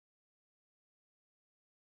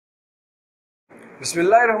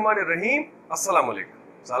Bismillahirrahmanirrahim. Assalamu alaikum.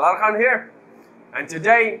 Salaar Khan here, and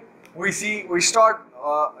today we start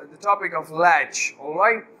the topic of latch. All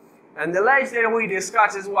right, and the latch that we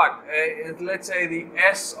discuss is what? Let's say the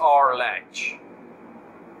SR latch.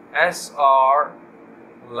 SR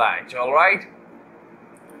latch. All right.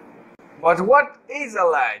 But what is a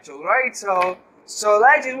latch? All right. So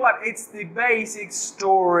latch is what? It's the basic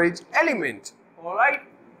storage element. All right.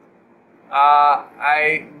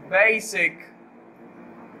 A basic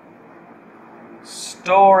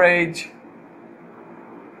storage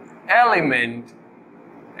element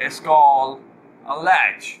is called a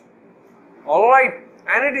latch. All right,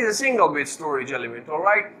 and it is a single bit storage element. All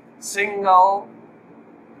right, single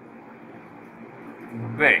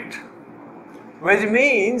bit, which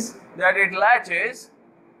means that it latches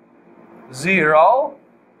 0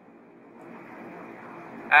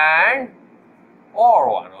 and or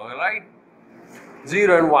 1. All right,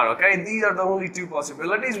 0 and 1. Okay, these are the only two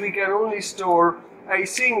possibilities. We can only store a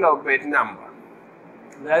single bit number.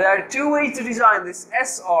 Now, there are two ways to design this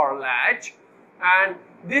SR latch, and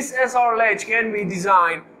this SR latch can be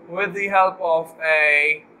designed with the help of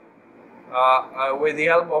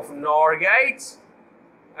NOR gates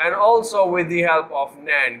and also with the help of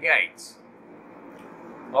NAND gates.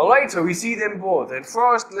 All right, so we see them both. And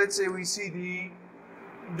first, let's say we see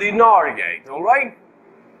the NOR gate. All right.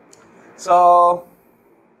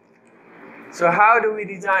 So how do we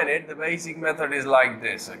design it? The basic method is like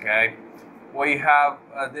this, okay? We have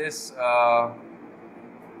this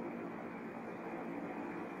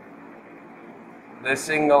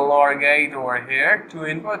single NOR gate over here, 2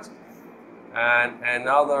 inputs, and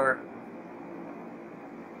another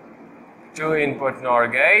 2 input NOR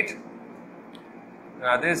gate.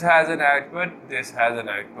 Now this has an output, this has an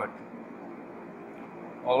output.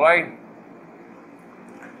 All right.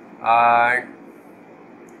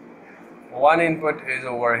 One input is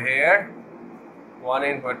over here, one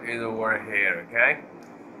input is over here, okay?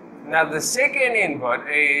 Now the second input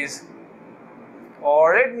is,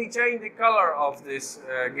 or let me change the color of this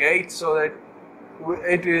gate so that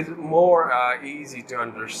it is more easy to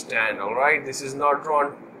understand. All right, this is not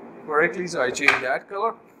drawn correctly, so I change that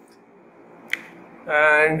color.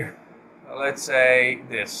 And let's say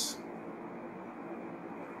this.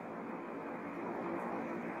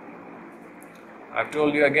 I've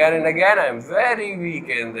told you again and again, I'm very weak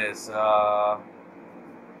in this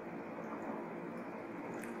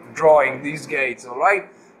drawing these gates. All right,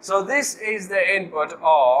 so this is the input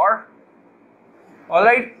R. All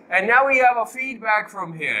right, and now we have a feedback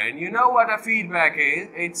from here, and you know what a feedback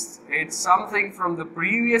is? It's something from the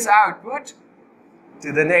previous output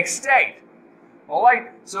to the next state. All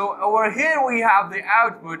right, so over here we have the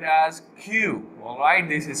output as Q. All right,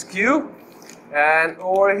 this is Q. And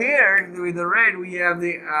over here with the red we have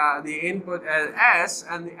the input as S,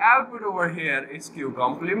 and the output over here is Q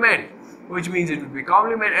complement, which means it will be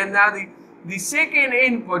complement. And now the second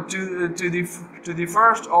input to the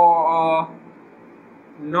first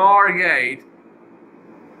NOR gate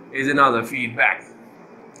is another feedback.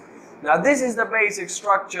 Now this is the basic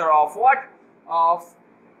structure of what? Of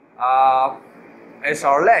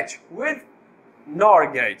SR latch with NOR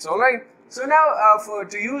gates. All right. So now,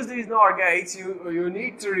 to use these NOR gates, you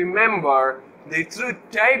need to remember the truth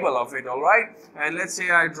table of it, all right? And let's say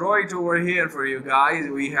I draw it over here for you guys.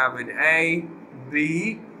 We have an A,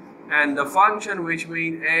 B, and the function, which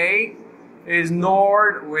means A is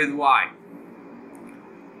NOR with Y.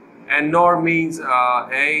 And NOR means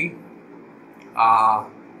A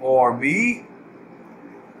or B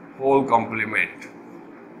whole complement.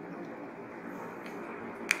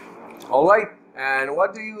 All right. And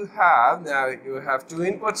what do you have? Now you have 2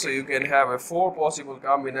 inputs, so you can have 4 possible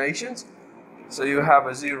combinations. So you have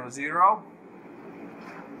a 0, 0,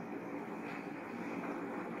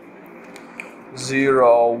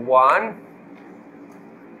 0, 1,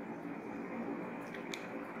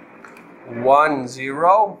 1,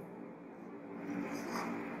 0,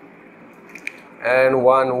 and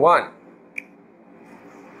 1, 1.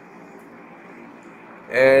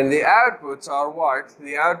 And the outputs are what?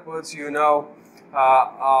 The outputs, you know,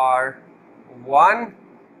 are 1,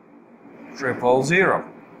 0, 0.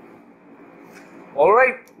 All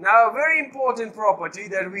right. Now, a very important property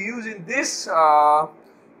that we use in this,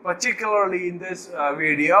 particularly in this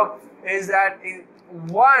video, is that in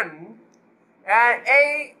 1 and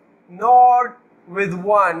A NOR with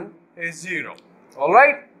 1 is 0. All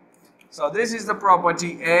right. So this is the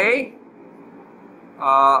property A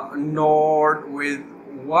NOR with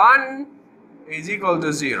 1 is equal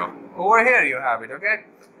to 0. Over here you have it, okay?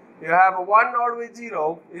 You have a 1 NOR with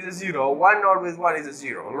 0 is a 0, 1 NOR with 1 is a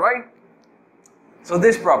 0, all right? So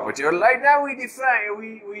this property, all right, now we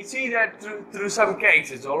see that through some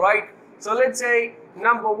cases, all right. So let's say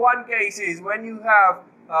number one case is when you have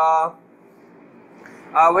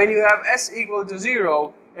s equal to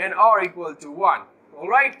 0 and r equal to 1, all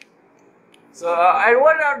right. So and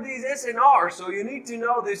what are these s and r? So you need to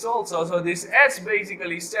know this also. So this s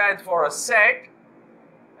basically stands for a set.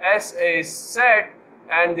 S is set,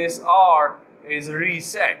 and this r is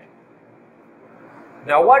reset.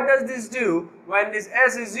 Now what does this do when this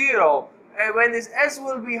s is 0? And when this s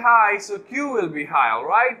will be high, so q will be high, all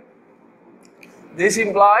right? This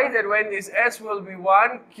implies that when this s will be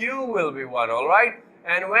 1, q will be 1, all right?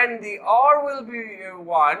 And when the r will be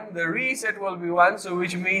 1, the reset will be 1, so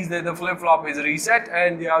which means that the flip-flop is reset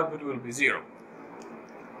and the output will be 0.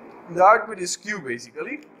 The output is q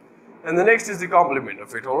basically, and the next is the complement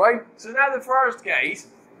of it, all right? So now the first case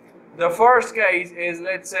is,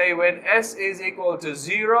 let's say, when s is equal to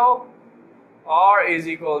 0, r is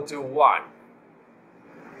equal to 1.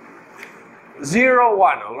 0,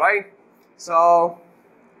 1, all right? So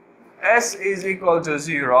s is equal to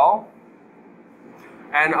 0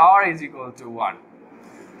 and r is equal to 1.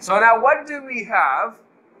 So now what do we have?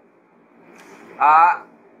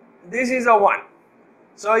 This is a 1.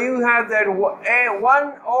 So you have that a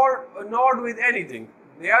 1 or not with anything.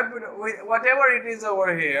 The output, whatever it is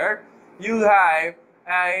over here, you have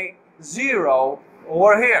a 0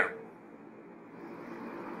 over here.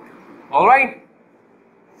 Alright?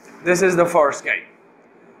 This is the first case.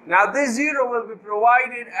 Now this 0 will be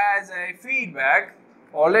provided as a feedback,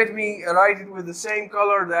 or let me write it with the same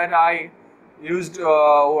color that I used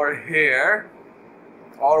over here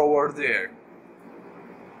or over there.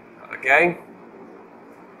 Okay?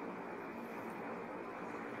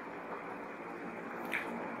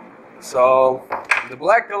 So the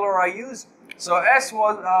black color I used, so s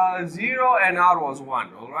was 0 and r was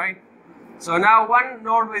 1, alright? So now 1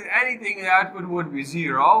 not with anything, the output would be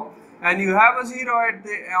 0, and you have a 0 at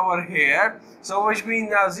over here, so which means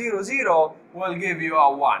now 0, 0 will give you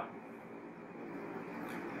a 1.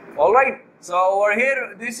 Alright, so over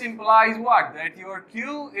here this implies what? That your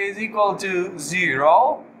q is equal to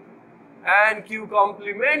 0 and q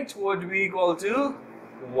complement would be equal to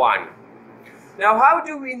 1. Now how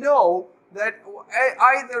do we know that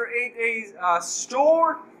either it is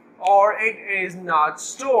stored or it is not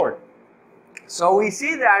stored? So we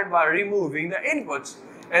see that by removing the inputs.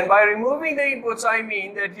 And by removing the inputs, I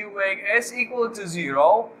mean that you make s equal to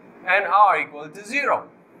 0 and r equal to 0.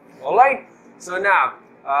 Alright? So now,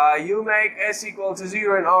 you make s equal to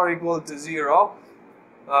 0 and r equal to 0.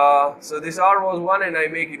 So this r was 1 and I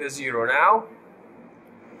make it a 0 now.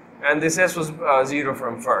 And this s was 0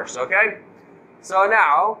 from first, okay? So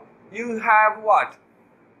now, you have what?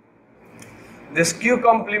 This q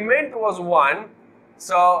complement was 1.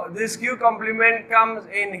 So this q complement comes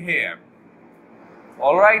in here.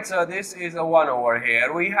 Alright, so this is a 1 over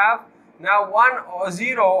here. We have now 1 or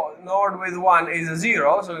 0 node with 1 is a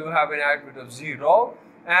 0. So you have an output of 0.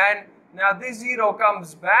 And now this 0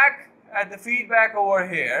 comes back at the feedback over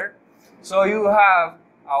here. So you have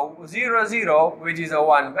a 0, 0, which is a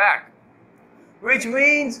 1 back. Which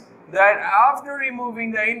means that after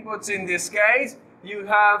removing the inputs in this case, you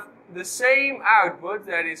have the same output,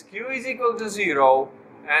 that is q is equal to 0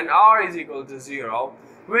 and r is equal to 0,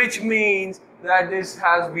 which means that this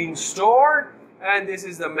has been stored and this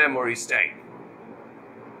is the memory state.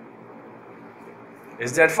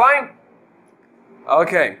 Is that fine?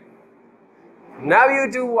 Okay. Now you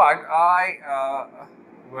do what? I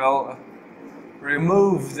will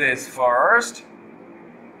remove this first.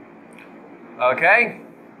 Okay.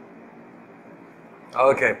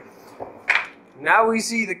 Okay. Now we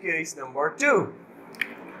see the case number 2.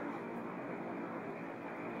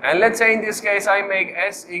 And let's say in this case I make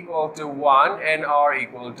s equal to 1 and r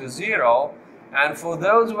equal to 0. And for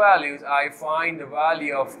those values I find the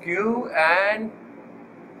value of q and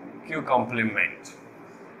q complement.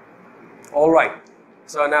 Alright.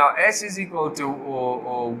 So now s is equal to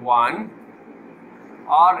 1,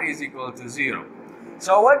 r is equal to 0.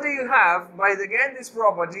 So what do you have? By again this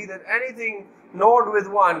property that anything node with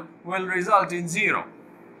 1 will result in 0.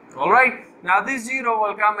 Alright, now this 0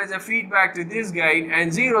 will come as a feedback to this gate,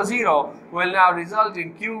 and 0, 0 will now result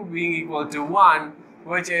in q being equal to 1,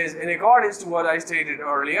 which is in accordance to what I stated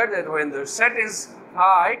earlier, that when the set is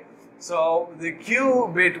high, so the q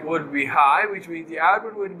bit would be high, which means the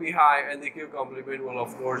output would be high, and the q complement will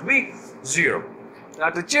of course be 0. Now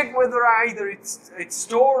to check whether either it's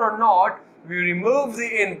stored or not, we remove the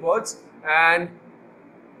inputs, and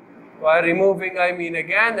by removing I mean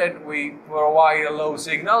again that we provide a low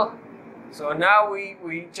signal. So now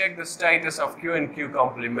we check the status of q and q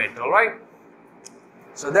complement, alright?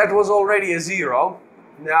 So that was already a 0.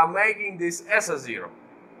 Now making this S a 0.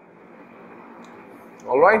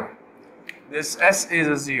 Alright? This S is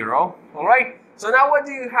a 0. Alright? So now what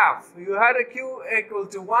do you have? You had a Q equal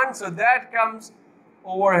to 1, so that comes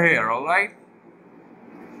over here. Alright?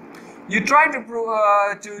 You try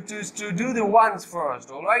to do the ones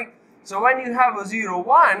first. Alright? So when you have a 0,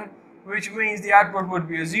 1, which means the output would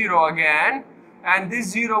be a 0 again, and this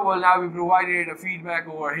 0 will now be provided a feedback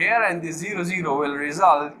over here, and this 0, 0 will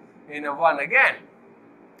result in a 1 again.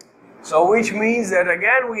 So which means that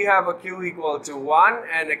again we have a Q equal to 1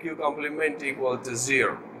 and a Q complement equal to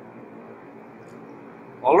 0.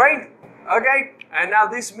 Alright? Okay, and now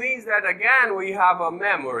this means that again we have a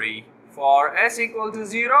memory for S equal to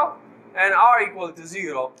 0 and R equal to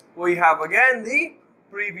 0. We have again the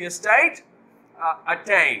previous state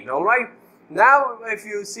attained. Alright? Now if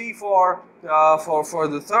you see for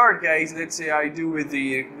the third case, let's say I do with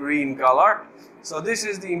the green color. So this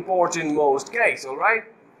is the important most case. Alright?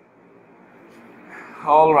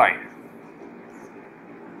 Alright.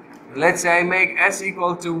 Let's say I make S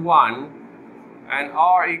equal to 1 and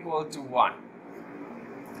R equal to 1.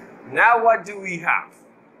 Now what do we have?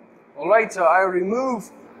 Alright, so I remove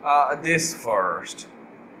this first.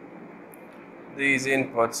 These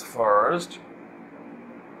inputs first.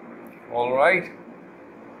 Alright.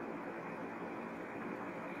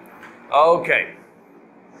 Okay.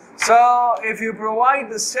 So if you provide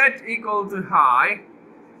the set equal to high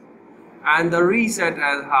and the reset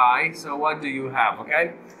as high, so what do you have?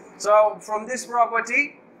 Okay. So from this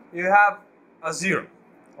property, you have a 0.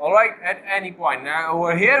 Alright, at any point. Now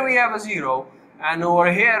over here we have a 0. And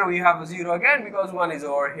over here we have a 0 again because 1 is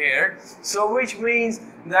over here. So which means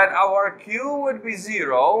that our Q would be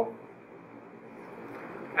 0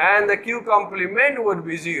 and the Q complement would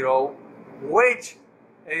be 0, which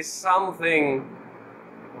is something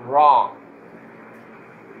wrong.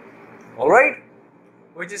 Alright?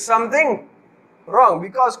 Which is something wrong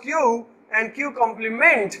because Q and Q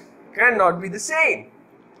complement cannot be the same.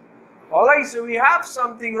 Alright, so we have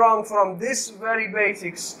something wrong from this very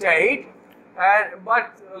basic state.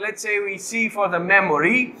 But let's say we see for the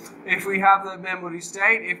memory, if we have the memory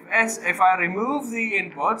state, if I remove the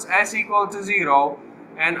inputs, S equal to 0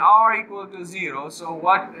 and R equal to 0, so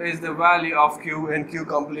what is the value of Q and Q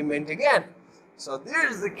complement again? So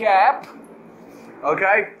there's the cap,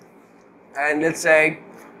 okay, and let's say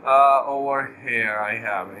over here I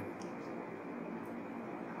have it.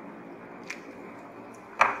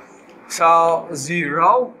 So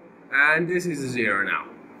 0, and this is a 0 now.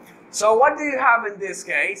 So what do you have in this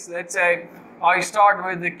case? Let's say I start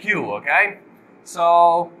with the Q, okay?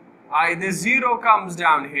 So this 0 comes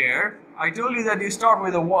down here. I told you that you start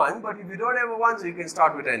with a 1, but if you don't have a 1, so you can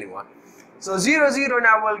start with any one. So 0, 0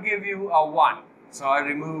 now will give you a 1. So I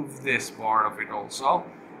remove this part of it also.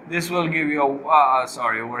 This will give you a,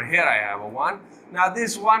 sorry, over here I have a 1. Now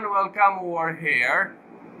this 1 will come over here.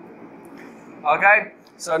 Okay?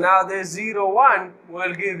 So now this 0, 1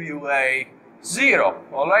 will give you a 0,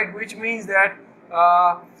 alright, which means that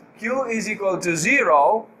Q is equal to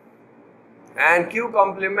 0 and Q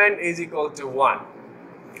complement is equal to 1.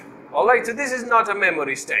 Alright, so this is not a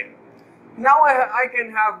memory state. Now I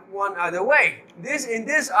can have one other way. In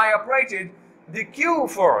this I operated the Q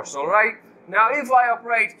first, alright. Now if I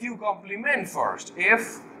operate Q complement first,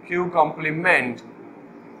 if Q complement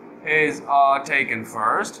is taken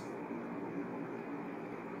first,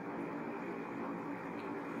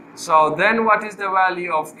 so then what is the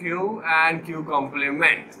value of Q and Q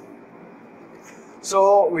complement?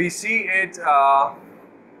 So we see it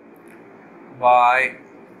by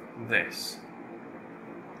this.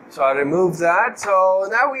 So I remove that. So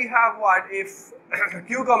now we have what if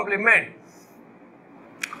Q complement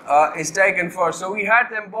is taken first. So we had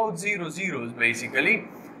them both 0, 0s basically.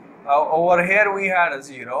 Over here we had a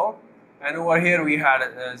 0 and over here we had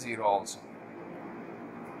a 0 also.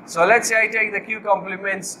 So let's say I take the Q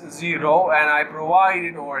complements 0 and I provide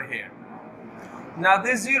it over here. Now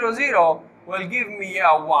this 0, 0 will give me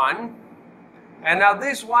a 1, and now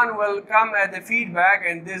this 1 will come at the feedback,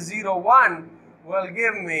 and this 0, 1 will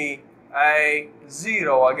give me a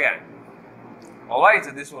 0 again. Alright,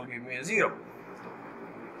 so this will give me a 0.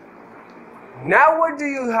 Now what do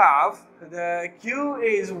you have? The Q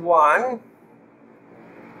is 1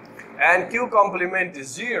 and Q complement is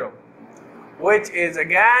 0. Which is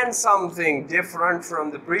again something different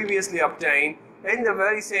from the previously obtained in the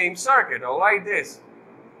very same circuit. Alright, this.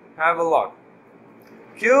 Have a look.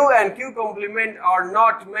 Q and Q complement are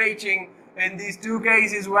not matching in these two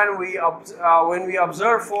cases when we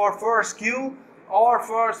observe for first Q or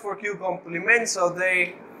first for Q complement, so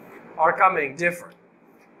they are coming different.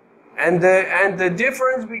 And the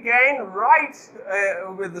difference began right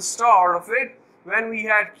with the start of it, when we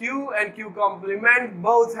had Q and Q complement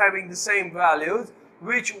both having the same values,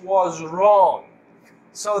 which was wrong.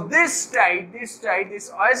 So this state, this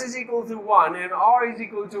S is equal to 1 and R is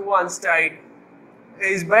equal to 1 state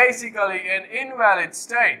is basically an invalid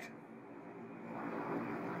state.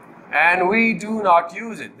 And we do not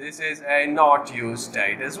use it. This is a not used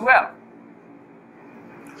state as well.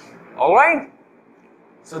 Alright?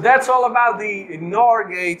 So that's all about the NOR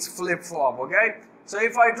gates flip-flop, okay? So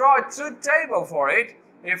if I draw a truth table for it,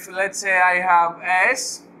 if let's say I have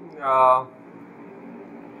S,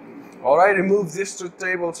 alright, remove this truth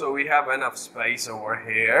table so we have enough space over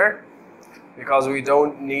here, because we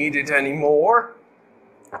don't need it anymore.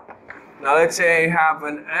 Now let's say I have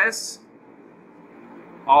an S,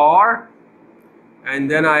 R, and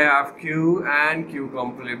then I have Q and Q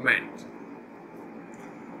complement.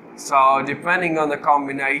 So depending on the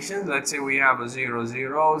combinations, let's say we have a 0,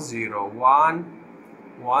 0, 0, 1,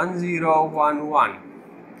 1, 0, 1, 1.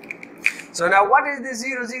 So now what is the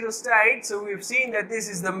 0, 0 state? So we've seen that this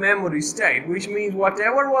is the memory state, which means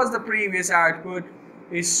whatever was the previous output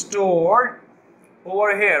is stored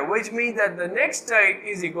over here, which means that the next state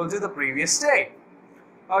is equal to the previous state.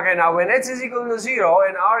 Okay, now when H is equal to 0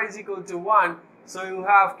 and R is equal to 1, so you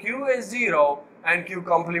have Q as 0 and Q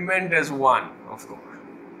complement as 1, of course.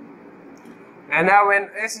 And now when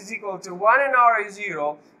S is equal to 1 and R is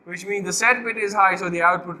 0, which means the set bit is high, so the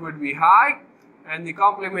output would be high and the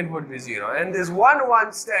complement would be 0. And this 1,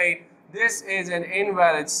 1 state, this is an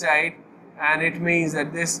invalid state, and it means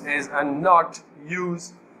that this is a not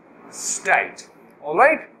used state.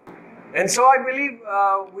 Alright? And so I believe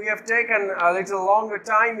we have taken a little longer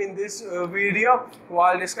time in this video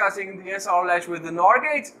while discussing the SR latch with the NOR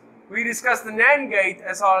gates. We discussed the NAND gate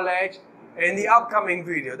SR latch in the upcoming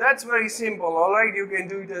video. That's very simple, alright? You can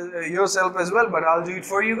do it yourself as well, but I'll do it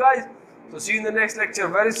for you guys. So see you in the next lecture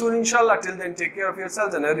very soon, inshallah. Till then, take care of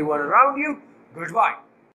yourselves and everyone around you. Goodbye.